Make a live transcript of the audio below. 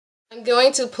I'm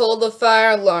going to pull the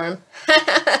fire alarm.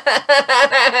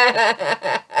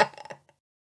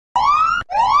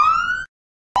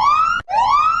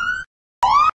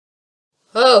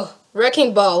 Oh,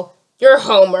 Wrecking Ball, you're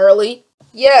home early.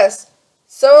 Yes,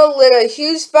 someone lit a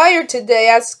huge fire today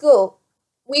at school.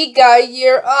 We got a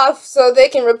year off so they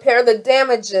can repair the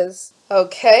damages.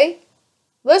 Okay,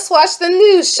 let's watch the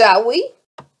news, shall we?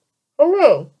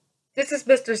 Hello, this is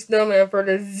Mr. Snowman for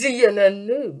the ZNN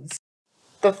News.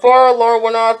 The fire alarm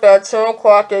went off at 10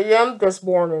 o'clock a.m. this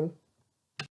morning.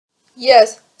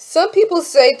 Yes, some people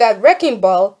say that Wrecking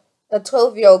Ball, a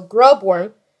 12-year-old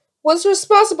grubworm, was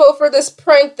responsible for this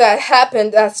prank that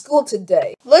happened at school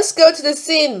today. Let's go to the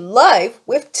scene live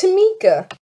with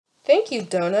Tamika. Thank you,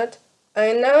 Donut. I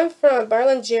am now in front of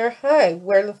Barland Junior High,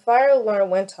 where the fire alarm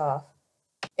went off.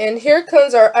 And here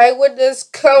comes our eyewitness,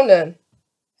 Conan.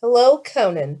 Hello,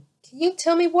 Conan. Can you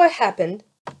tell me what happened?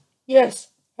 Yes,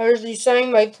 I was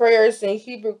reciting my prayers in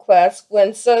Hebrew class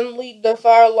when suddenly the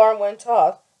fire alarm went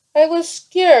off. I was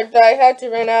scared that I had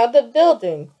to run out of the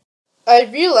building. I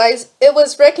realized it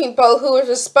was Wrecking Ball who was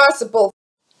responsible.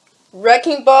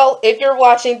 Wrecking Ball, if you're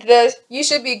watching this, you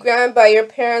should be grounded by your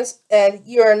parents and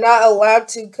you are not allowed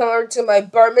to come over to my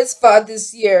bar mitzvah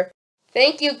this year.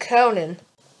 Thank you, Conan.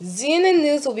 CNN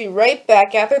News will be right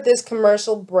back after this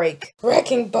commercial break.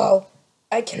 Wrecking Ball,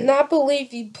 I cannot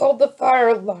believe you pulled the fire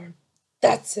alarm.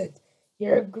 That's it.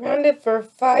 You're grounded for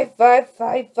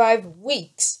 5555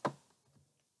 weeks.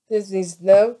 This means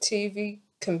no TV,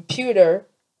 computer,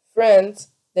 friends,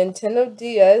 Nintendo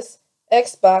DS,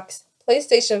 Xbox,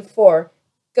 PlayStation 4.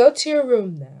 Go to your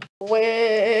room now. When